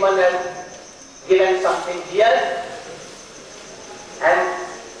 If anyone has given something here and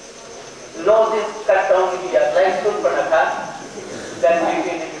nose is cut down here like Surpanakha, then we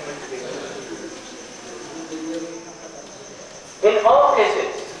can in all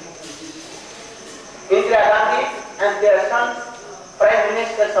cases, Indira Gandhi and their sons, Prime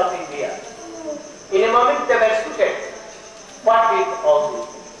Ministers of India, in a moment they were suited. What with all this?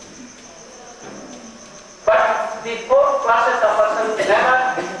 But the four classes of persons never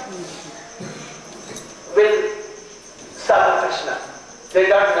will serve Krishna. They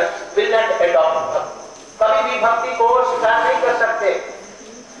will not adopt Bhakti. कभी भी भक्ति को स्वीकार नहीं कर सकते,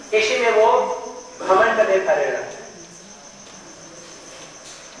 किसी में वो घमंड करने खड़े रहते।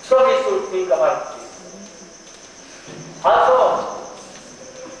 So we should think about this. Also,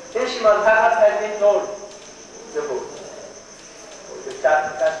 in Srimad Bhagavad has been told the book.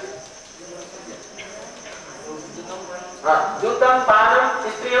 Jutam panam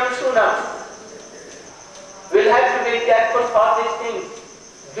istriyam shunam. We'll have to be careful for these things.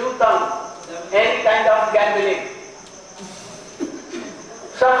 Jutam, any kind of gambling.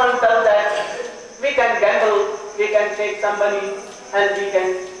 Someone tells that we can gamble, we can take some money and we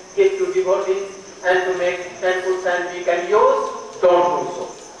can give to devotees and to make temples and we can use, don't do so.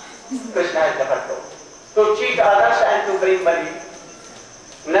 Krishna has never told. To cheat others and to bring money.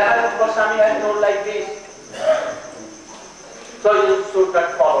 Narayan Goswami has told like this. So you should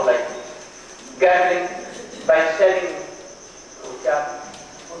not follow like this. Gambling by selling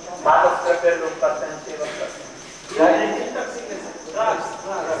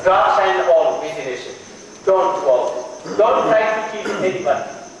drugs and all businesses. Don't follow. Don't try to cheat anyone.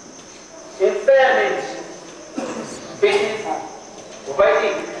 In fairness, business,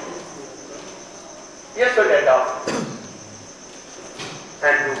 wedding, you should adopt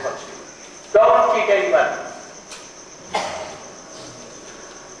and do Bhakti. Don't cheat anyone.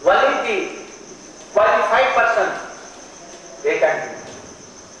 Only the qualified person they can do.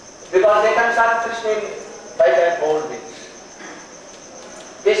 Because they can serve Krishna by their whole wings.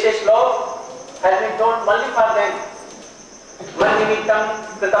 This sloka has been told only for them. Manimitam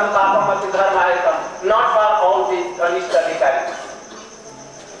kritam papam ati dharmayakam. Not for all these anishta.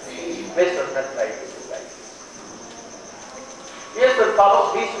 We should not try to do like this. We should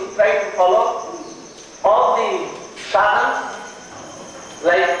try to follow all the sadhans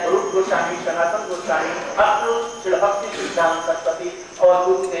like Rupa Goswami, Sanatana Goswami, up to Srila Bhaktivedanta Saraswati or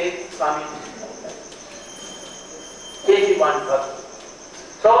Gurudev Swami. He wants Bhakti.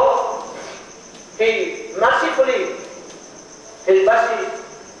 So, he mercifully, his mercy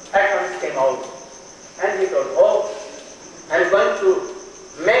at once came out and he told, oh, I am going to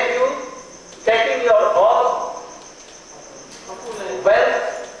make you, taking your all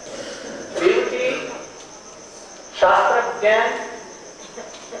wealth, beauty, Shastra, Gyan,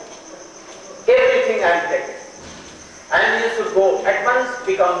 everything I am taking. And you should go, at once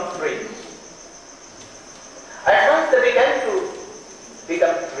become free. At once they began to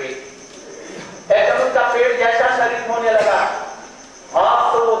become free. एकदम उनका पेड़ जैसा शरीर होने लगा, आप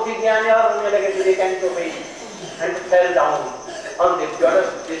तो वो विज्ञान और होने लगे तो they can to me and fell down on the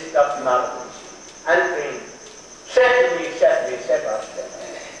purest disk of knowledge and praying, save me, save us,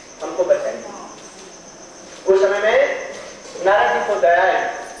 हमको बचाइए। उस समय में नारद जी को दया आई,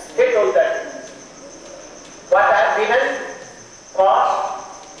 he told that what I have given cost,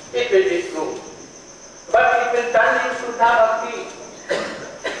 it will be true, but it will turn into Shuddha Bhakti.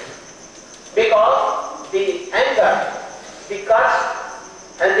 Because the anger, the curse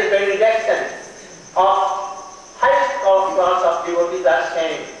and the benediction of highest of gods of devotees are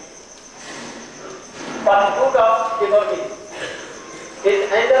saying, for the good of devotees, his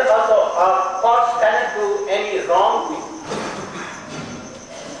anger also or thoughts cannot do any wrong thing.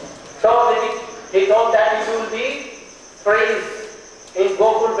 So he told that he will be praised in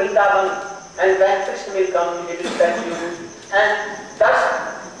Gokul Vrindavan, and when Krishna will come, he will touch you, and thus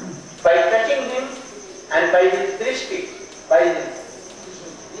by touching him and by his drishti, by his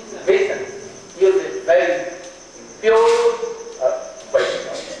vision, you will be very pure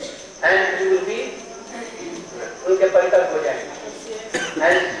and you will be unke paritar ho jayenge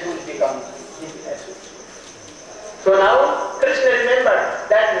and you will become his associate. So now Krishna remembered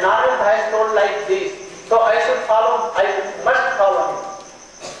that Narayan has told like this, so I should follow, I must follow him.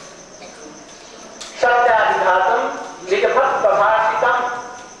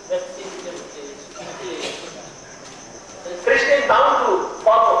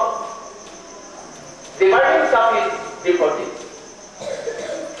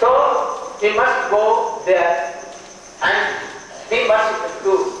 he must go there and he must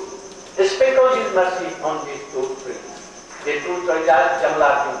do sprinkle his mercy on these two trees. The two trees are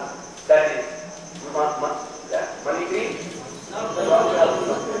Jamalarjuna, that is money tree.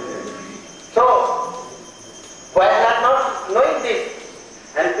 So, while not knowing this,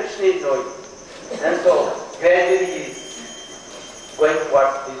 and Krishna is knowing, and so gradually he is going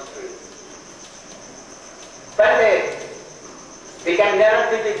towards these trees. When they became nearer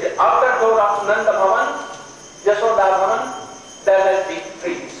to the outer door of Nanda Bhavan, Yashoda Bhavan, there were big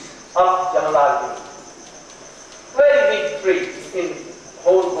trees of Jamalarjuna. Very big trees in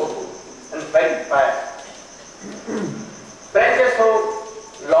whole Gokul and very fast. Branches so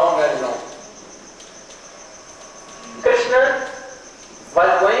long and long. Krishna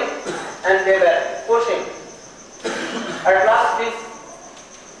was going and they were pushing. At last this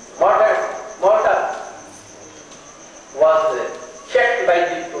mortar was checked by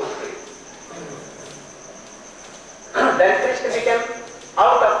these two trees. Then Krishna became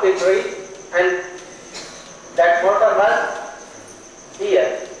out of the tree and that mortar was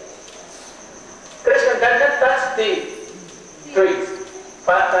here. Krishna did not touch the trees.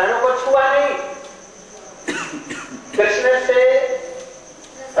 प्राणों को छुआ नहीं. कृष्ण से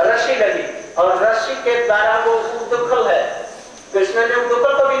रस्सी लगी और रस्सी के द्वारा वो उद्दुखल है. कृष्ण ने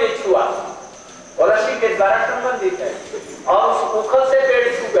उद्दुखल को भी नहीं छुआ और रस्सी के द्वारा संबंधित है और उस उखल से पेड़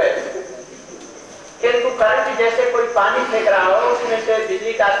छू गए. किंतु करंट जैसे कोई पानी फेंक रहा हो उसमें से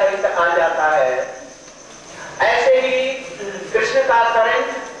बिजली का करंट आ जाता है, ऐसे ही कृष्ण का करंट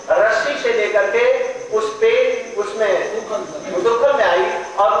रस्सी से लेकर के उस पेड़ उसमें उद्दुखल में आई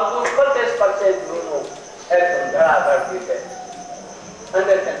और उद्दुखल के स्पर्श से दोनों एकदम धड़ाधड़ गिर गए.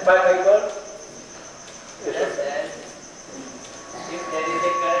 Understand? Why I told? If there is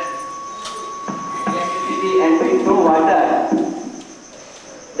a current, electricity entering through water,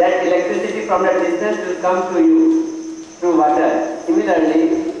 that electricity from the distance will come to you through water. Similarly,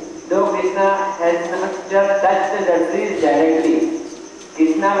 though Krishna has not just touched the trees directly,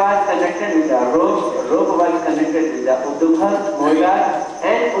 Krishna was connected with the rope was connected with the Uddukhal, mortar,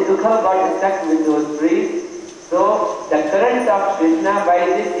 and Uddukhal got stuck with those trees. So the current of Krishna by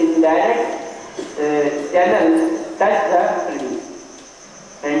this indirect channel touched the trees,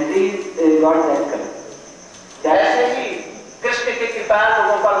 and trees got that current. ऐसे ही कृष्ण की कृपा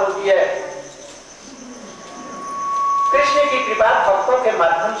लोगों पर होती है. कृष्ण की कृपा भक्तों के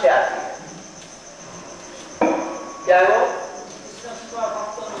माध्यम से आती है. क्या वो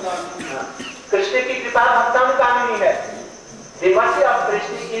कृष्ण की कृपा भक्तानुगामिनी है. The mercy of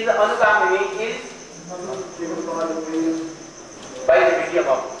Krishna is anugamini, is by the medium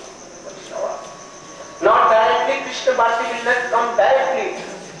of Vaishnava. Not directly, Krishna mercy will not come directly.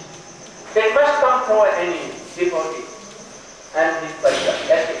 It must come through any devotee and his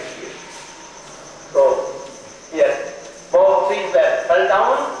Parikrama. So, here, both trees were fell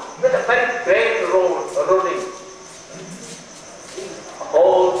down with a very great rolling.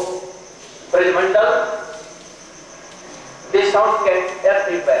 Whole Brajmandal, this sound came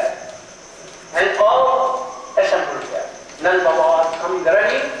everywhere. And all assembled there. Nand Baba was coming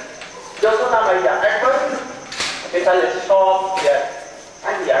running. Yashoda Maya at first, it was soft here.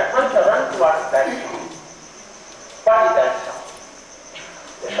 And he at once ran towards that sound. What is that sound?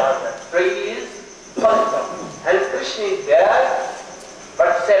 The sound that tree is falling. And Krishna is there,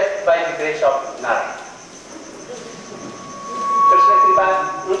 but saved by the grace of Narayan. Krishna कृपा,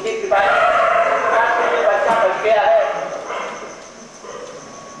 उनकी कृपा से बच्चा बच गया है.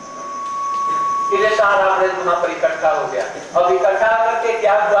 इसलिए सारा ब्रज वहां पर इकट्ठा हो गया. अब इकट्ठा करके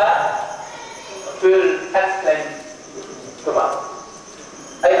क्या हुआ? Will explain tomorrow.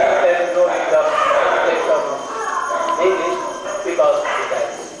 I will no need of text of English because it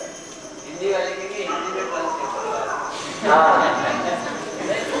has. Hindi वाले के लिए हिंदी में ट्रांसलेट करो.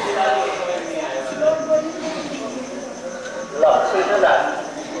 Lord Krishnadas,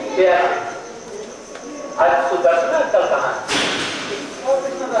 here, आज सुदर्शन कल कहाँ?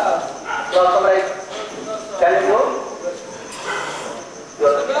 Lord Samrai, can you go?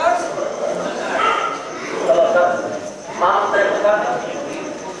 चलो सर,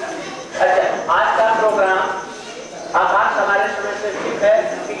 अच्छा, आज का प्रोग्राम आभास हमारे समय से ठीक है.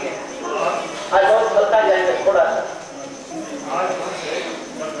 आज बहुत चलता जाएंगे थोड़ा सा.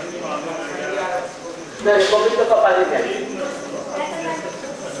 नहीं, गोविंद को पानी दें.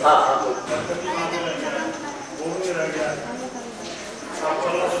 हाँ हाँ.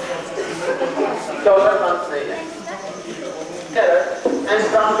 चौदह मंथ नहीं है. And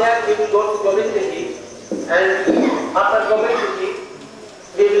from there we will go to Govindaji, and after Govindaji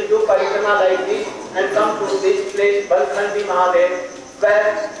we will do Parikrama like this and come to this place Balkhandi Mahadev, where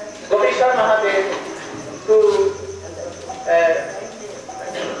Gopisvara Mahadev to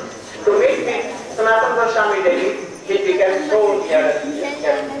meet with Sanatana Goswami daily. He became so near.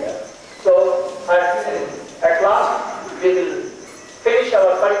 So at last we will finish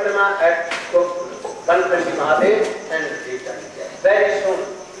our Parikrama at Govindaji Mahadev and return very soon.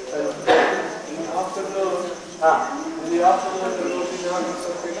 In the afternoon, the Lord Inhabits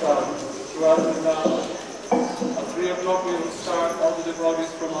of Picard, throughout Vrindavan, at 3 o'clock we will start. All the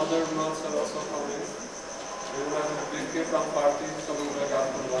devotees from other months are also coming. We will have a big kirtan party coming back